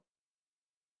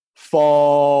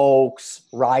Folks,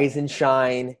 rise and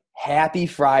shine. Happy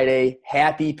Friday.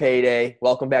 Happy payday.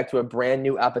 Welcome back to a brand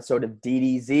new episode of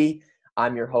DDZ.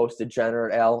 I'm your host,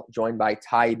 Degenerate L, joined by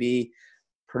Ty B.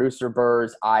 Producer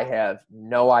Burrs, I have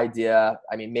no idea.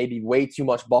 I mean, maybe way too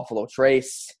much Buffalo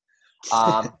Trace.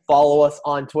 Follow us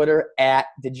on Twitter at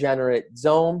Degenerate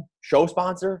Zone. Show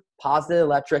sponsor, Positive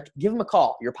Electric. Give him a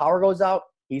call. Your power goes out.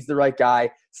 He's the right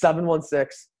guy.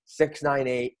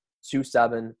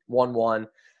 716-698-2711.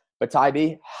 But Ty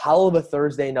B, hell of a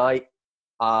Thursday night.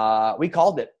 We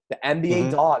called it. The NBA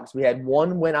Dogs. We had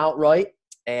one win outright,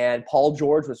 and Paul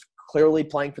George was clearly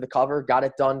playing for the cover. Got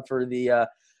it done for the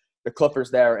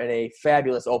Clippers there in a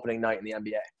fabulous opening night in the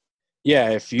NBA. Yeah,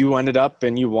 if you ended up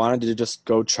and you wanted to just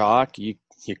go chalk, you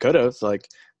could have.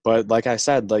 But like I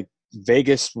said,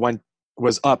 Vegas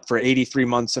was up for 83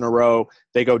 months in a row.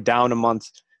 They go down a month.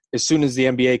 As soon as the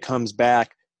NBA comes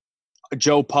back,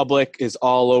 Joe Public is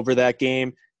all over that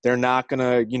game. They're not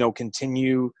going to,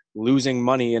 continue losing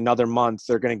money another month.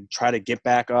 They're going to try to get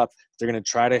back up. They're going to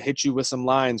try to hit you with some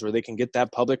lines where they can get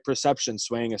that public perception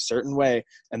swaying a certain way.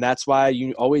 And that's why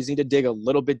you always need to dig a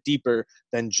little bit deeper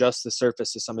than just the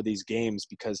surface of some of these games,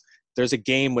 because there's a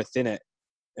game within it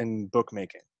in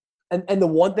bookmaking. And the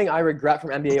one thing I regret from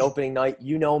NBA opening night,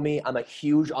 you know me, I'm a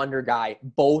huge under guy.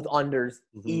 Both unders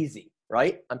easy,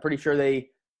 right? I'm pretty sure they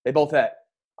both hit.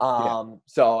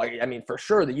 So I mean, for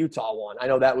sure the Utah one. I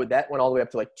know that went all the way up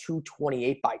to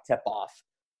 228 by tip off,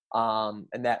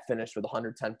 and that finished with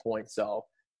 110 points. So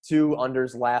two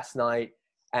unders last night,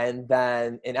 and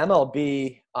then in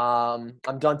MLB, I'm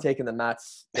done taking the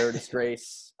Mets. They're a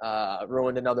disgrace.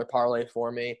 Ruined another parlay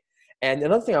for me. And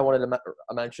another thing I wanted to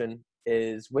mention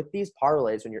is with these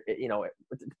parlays, when it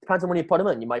depends on when you put them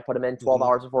in. You might put them in 12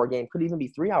 hours before a game. Could even be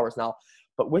 3 hours now.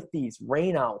 But with these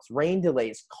rain outs, rain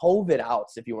delays, COVID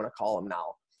outs, if you want to call them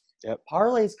now,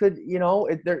 parlays could, you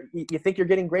think you're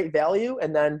getting great value,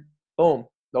 and then boom,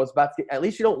 those bets at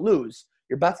least you don't lose.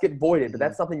 Your bets get voided, but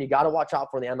that's something you got to watch out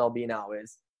for in the MLB now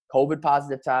is COVID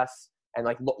positive tests and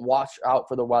watch out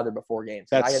for the weather before games.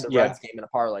 I had the Reds game in a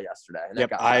parlay yesterday. And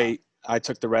I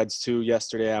took the Reds too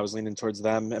yesterday. I was leaning towards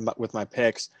them with my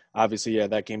picks. Obviously,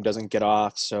 that game doesn't get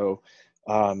off, so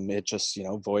it just,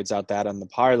 voids out that on the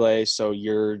parlay. So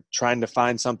you're trying to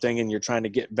find something and you're trying to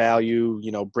get value,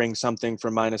 bring something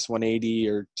from minus 180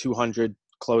 or 200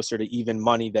 closer to even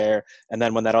money there. And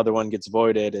then when that other one gets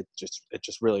voided, it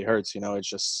just really hurts. It's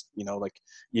just, you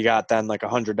got then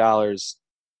 $100,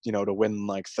 to win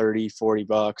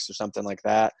 $30-40 or something like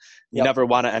that. You never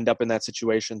want to end up in that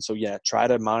situation. So try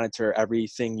to monitor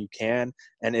everything you can.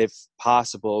 And if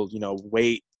possible,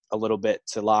 wait a little bit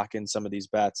to lock in some of these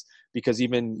bets, because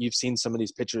even you've seen some of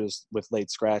these pitchers with late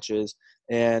scratches,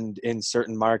 and in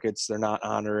certain markets, they're not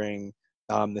honoring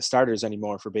the starters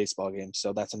anymore for baseball games.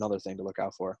 So that's another thing to look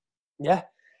out for. Yeah.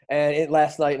 And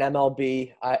last night in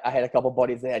MLB, I had a couple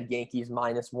buddies that had Yankees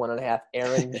minus 1.5.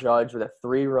 Aaron Judge with a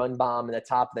 3-run bomb in the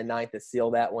top of the ninth to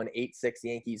seal that one. 8-6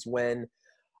 Yankees win.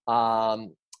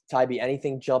 Tybee,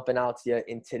 anything jumping out to you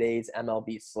in today's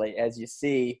MLB slate? As you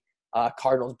see,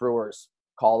 Cardinals Brewers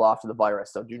called off to the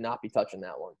virus, so do not be touching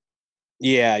that one.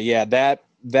 Yeah, that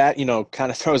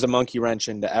kind of throws a monkey wrench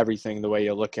into everything, the way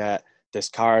you look at this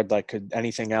card. Could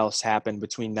anything else happen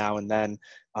between now and then?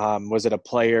 Was it a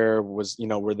player? Were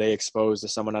they exposed to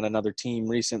someone on another team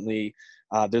recently?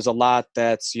 There's a lot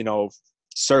that's,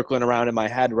 circling around in my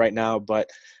head right now, but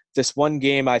this one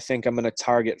game I think I'm going to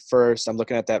target first. I'm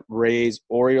looking at that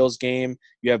Rays-Orioles game.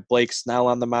 You have Blake Snell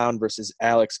on the mound versus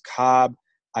Alex Cobb.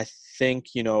 I think,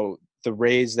 the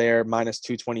Rays there, minus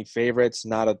 220 favorites,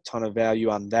 not a ton of value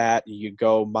on that. You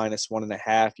go minus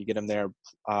 1.5, you get them there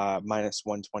minus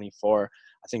 124.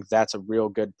 I think that's a real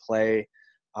good play.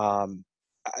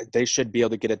 They should be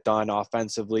able to get it done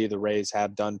offensively. The Rays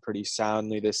have done pretty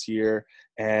soundly this year,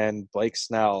 and Blake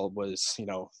Snell was,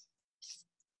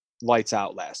 lights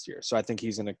out last year. So I think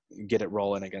he's going to get it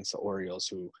rolling against the Orioles,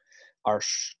 who are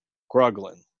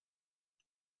struggling.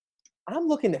 I'm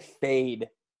looking to fade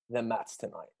the Mets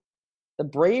tonight. The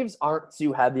Braves aren't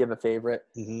too heavy of a favorite.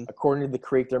 According to the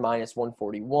Creek, they're minus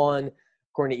 141.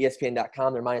 According to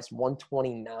ESPN.com, they're minus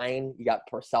 129. You got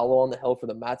Porcello on the hill for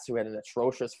the Mets, who had an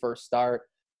atrocious first start.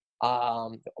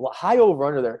 High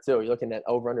over-under there, too. You're looking at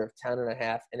over-under of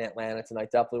 10.5 in Atlanta tonight.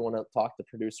 Definitely want to talk to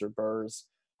producer Burrs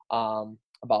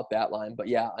about that line. But,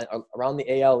 around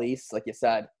the AL East, like you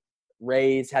said,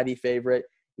 Rays, heavy favorite.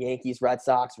 Yankees, Red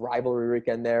Sox, rivalry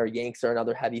weekend there. Yanks are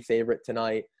another heavy favorite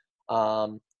tonight.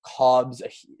 Cubs,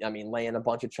 laying a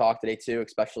bunch of chalk today too,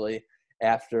 especially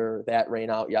after that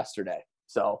rain out yesterday.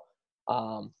 So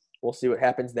we'll see what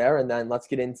happens there, and then let's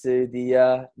get into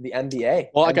the NBA.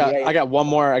 Well, I got one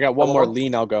more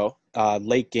lean. I'll go.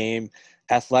 late game.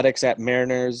 Athletics at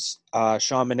Mariners.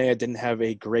 Sean Manaea didn't have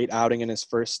a great outing in his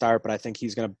first start, but I think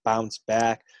he's going to bounce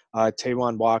back.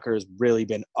 Taijuan Walker has really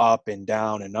been up and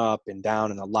down and up and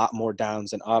down, and a lot more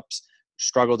downs than ups.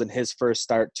 Struggled in his first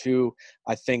start too.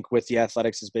 I think with the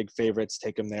Athletics as big favorites,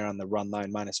 take him there on the run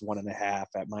line, -1.5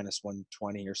 at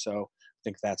 -120 or so. I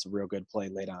think that's a real good play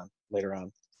later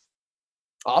on.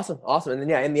 Awesome. And then,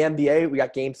 yeah, in the NBA, we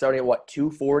got games starting at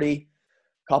 2:40,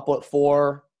 couple at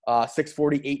 4,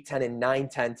 6:40, 8:10, and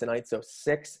 9:10 tonight. So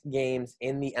 6 games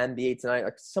in the NBA tonight.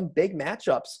 Like some big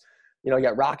matchups. You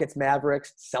got Rockets,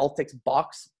 Mavericks, Celtics,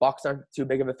 Bucks. Bucks aren't too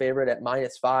big of a favorite at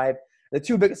 -5. The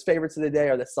 2 biggest favorites of the day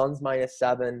are the Suns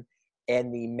 -7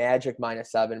 and the Magic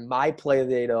 -7. My play of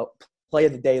the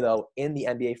day though, in the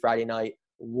NBA Friday night,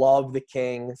 love the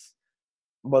Kings.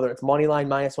 Whether it's money line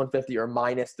 -150 or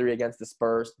 -3 against the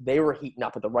Spurs, they were heating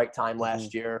up at the right time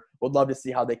last year. Would love to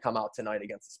see how they come out tonight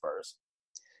against the Spurs.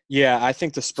 Yeah, I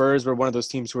think the Spurs were one of those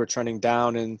teams who were trending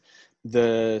down, and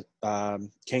the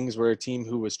Kings were a team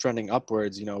who was trending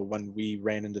upwards, when we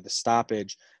ran into the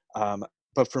stoppage.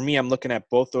 But for me, I'm looking at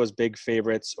both those big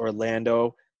favorites,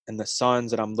 Orlando and the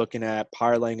Suns, and I'm looking at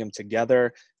parlaying them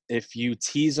together. If you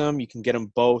tease them, you can get them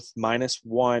both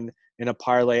 -1 in a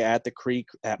parlay at the Creek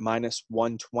at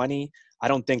 -120. I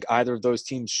don't think either of those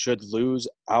teams should lose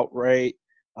outright.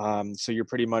 So you're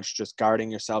pretty much just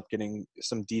guarding yourself, getting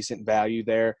some decent value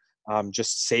there,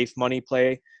 just safe money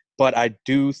play. But I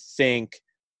do think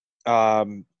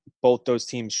both those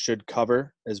teams should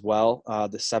cover as well,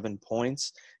 the 7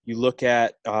 points. You look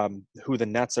at who the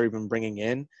Nets are even bringing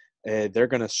in, they're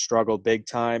going to struggle big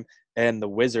time. And the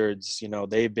Wizards,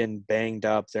 they've been banged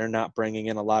up. They're not bringing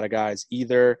in a lot of guys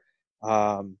either.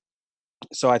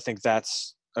 So I think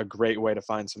that's a great way to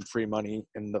find some free money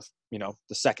in the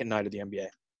second night of the NBA.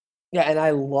 Yeah, and I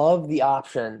love the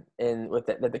option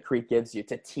that the Creek gives you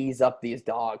to tease up these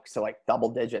dogs to double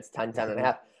digits, 10, 10 and a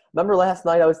half. Remember last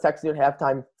night I was texting you at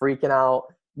halftime freaking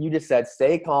out. You just said,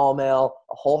 stay calm, Al.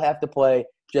 A whole half to play.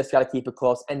 Just got to keep it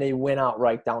close. And they went out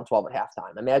right down 12 at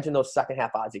halftime. Imagine those second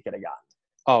half odds you could have gotten.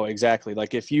 Oh, exactly.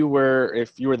 Like if you were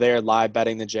there live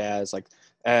betting the Jazz,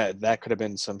 that could have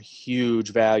been some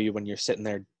huge value when you're sitting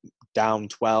there down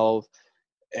 12.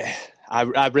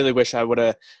 I really wish I would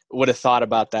have thought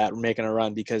about that making a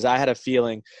run, because I had a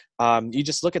feeling you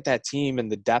just look at that team and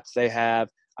the depth they have.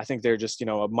 I think they're just,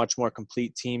 a much more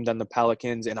complete team than the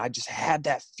Pelicans. And I just had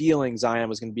that feeling Zion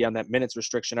was going to be on that minutes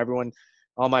restriction.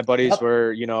 All my buddies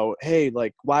were, hey,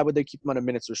 why would they keep him on a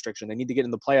minutes restriction? They need to get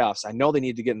in the playoffs. I know they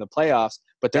need to get in the playoffs,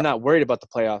 but they're not worried about the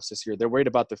playoffs this year. They're worried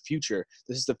about the future.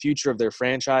 This is the future of their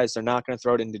franchise. They're not going to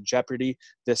throw it into jeopardy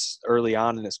this early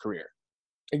on in his career.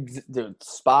 Dude,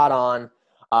 spot on.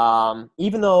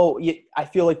 Even though I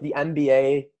feel like the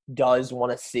NBA does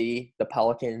want to see the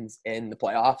Pelicans in the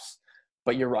playoffs,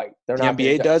 but you're right. They're not. The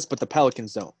NBA does, but the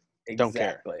Pelicans don't. Exactly. Don't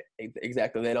care.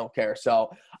 Exactly. They don't care.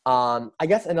 So I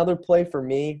guess another play for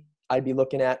me, I'd be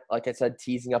looking at, like I said,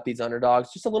 teasing up these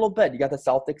underdogs just a little bit. You got the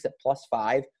Celtics at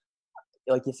 +5.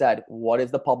 Like you said, what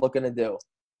is the public going to do?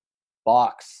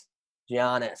 Bucks,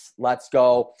 Giannis, let's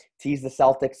go. Tease the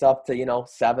Celtics up to,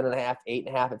 7.5,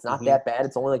 8.5. It's not that bad.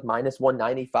 It's only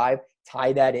 -195.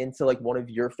 Tie that into one of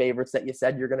your favorites that you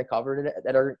said you're going to cover today,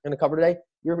 that are going to cover today.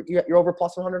 You're over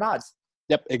 +100 odds.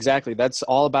 Yep, exactly. That's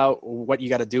all about what you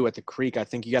got to do at the Creek. I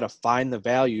think you got to find the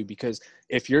value, because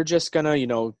if you're just going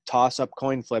to, toss up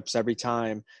coin flips every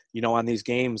time, on these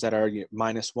games that are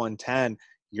 -110,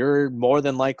 you're more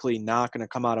than likely not going to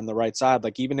come out on the right side.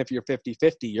 Even if you're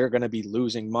 50-50, you're going to be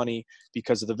losing money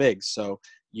because of the VIGs. So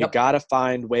you got to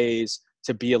find ways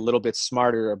to be a little bit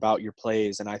smarter about your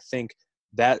plays. And I think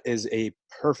that is a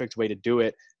perfect way to do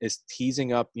it, is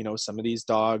teasing up, some of these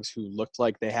dogs who looked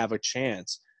like they have a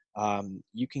chance.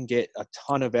 You can get a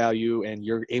ton of value, and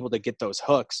you're able to get those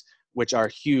hooks, which are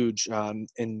huge,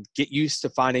 and get used to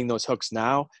finding those hooks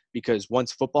now, because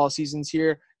once football season's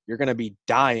here, you're going to be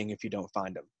dying if you don't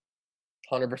find them.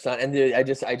 100%. And dude, I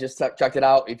just checked it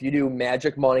out. If you do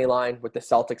Magic money line with the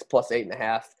Celtics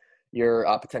 +8.5, your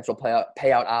potential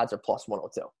payout odds are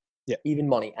 +102. Yeah. Even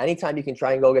money. Anytime you can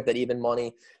try and go get that even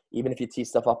money, even if you tee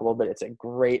stuff up a little bit, it's a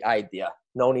great idea.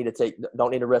 Don't need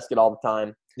to risk it all the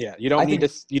time. Yeah. You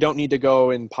don't need to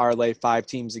go and parlay 5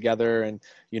 teams together and,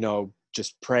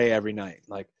 just pray every night.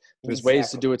 There's ways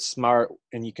to do it smart,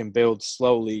 and you can build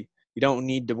slowly. You don't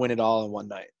need to win it all in one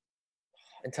night.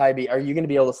 And Tybee, are you going to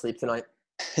be able to sleep tonight?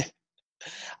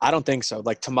 I don't think so.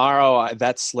 Tomorrow,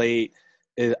 that slate,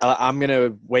 I'm going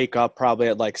to wake up probably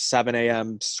at 7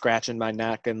 a.m. scratching my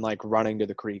neck and running to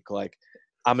the Creek.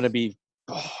 I'm going to be,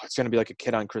 it's going to be like a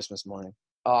kid on Christmas morning.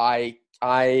 I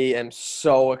am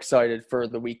so excited for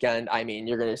the weekend. I mean,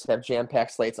 you're gonna just have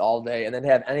jam-packed slates all day, and then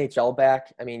have NHL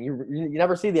back. I mean, you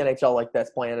never see the NHL like this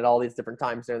playing at all these different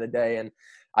times during the day, and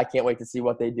I can't wait to see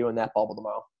what they do in that bubble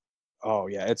tomorrow. Oh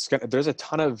yeah, there's a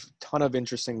ton of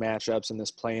interesting matchups in this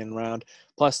play-in round.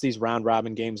 Plus, these round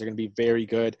robin games are going to be very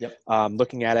good. Yep.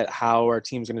 Looking at it, how our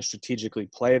team's going to strategically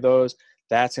play those,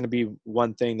 that's going to be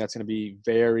one thing that's going to be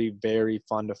very, very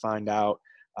fun to find out.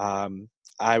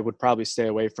 I would probably stay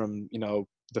away from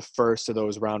the first of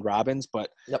those round robins, but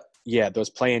yep. Yeah,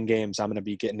 those play-in games I'm going to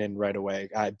be getting in right away.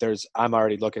 I'm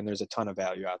already looking. There's a ton of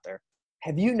value out there.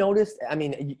 Have you noticed, I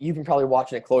mean, you've been probably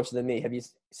watching it closer than me. Have you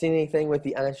seen anything with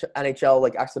the NHL,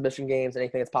 like exhibition games,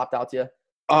 anything that's popped out to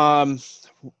you?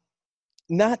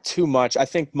 Not too much. I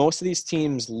think most of these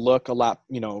teams look a lot,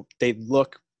 they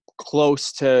look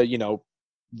close to,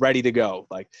 ready to go.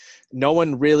 Like no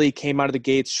one really came out of the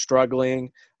gates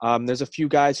struggling. There's a few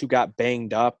guys who got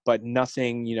banged up, but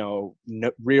nothing,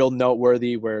 real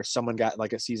noteworthy where someone got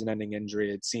like a season-ending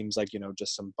injury. It seems like,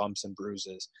 just some bumps and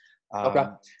bruises. Okay.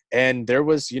 And there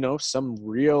was, some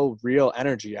real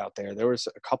energy out there. There was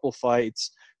a couple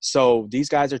fights. So these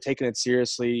guys are taking it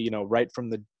seriously, right from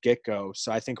the get-go.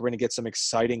 So I think we're going to get some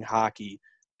exciting hockey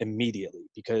immediately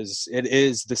because it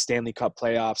is the Stanley Cup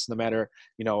playoffs. No matter,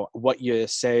 what you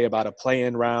say about a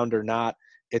play-in round or not,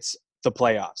 it's the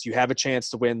playoffs. You have a chance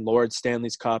to win Lord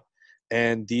Stanley's Cup,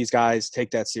 and these guys take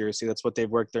that seriously. That's what they've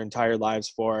worked their entire lives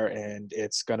for, and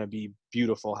it's going to be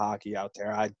beautiful hockey out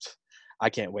there. I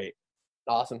can't wait.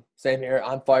 Awesome. Same here.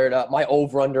 I'm fired up. My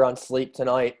over-under on sleep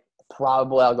tonight,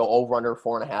 probably I'll go over-under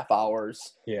 4.5 hours.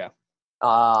 Yeah.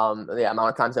 The amount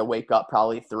of times I wake up,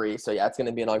 probably 3. So, yeah, it's going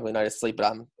to be an ugly night of sleep,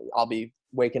 but I'll be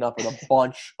waking up with a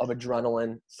bunch of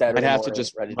adrenaline Saturday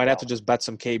morning. Might have to just bet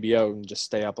some KBO and just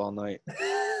stay up all night.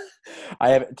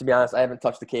 To be honest, I haven't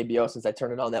touched the KBO since I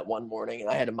turned it on that one morning, and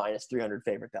I had a minus 300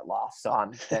 favorite that lost.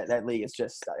 So that league is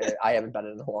just I haven't bet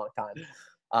it in a long time.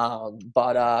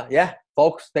 Yeah,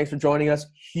 folks, thanks for joining us.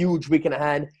 Huge weekend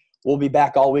ahead. We'll be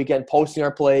back all weekend posting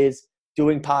our plays,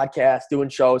 doing podcasts, doing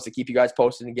shows to keep you guys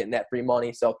posted and getting that free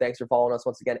money. So thanks for following us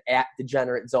once again at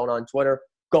Degenerate Zone on Twitter.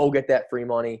 Go get that free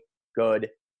money. Good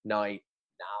night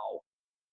now.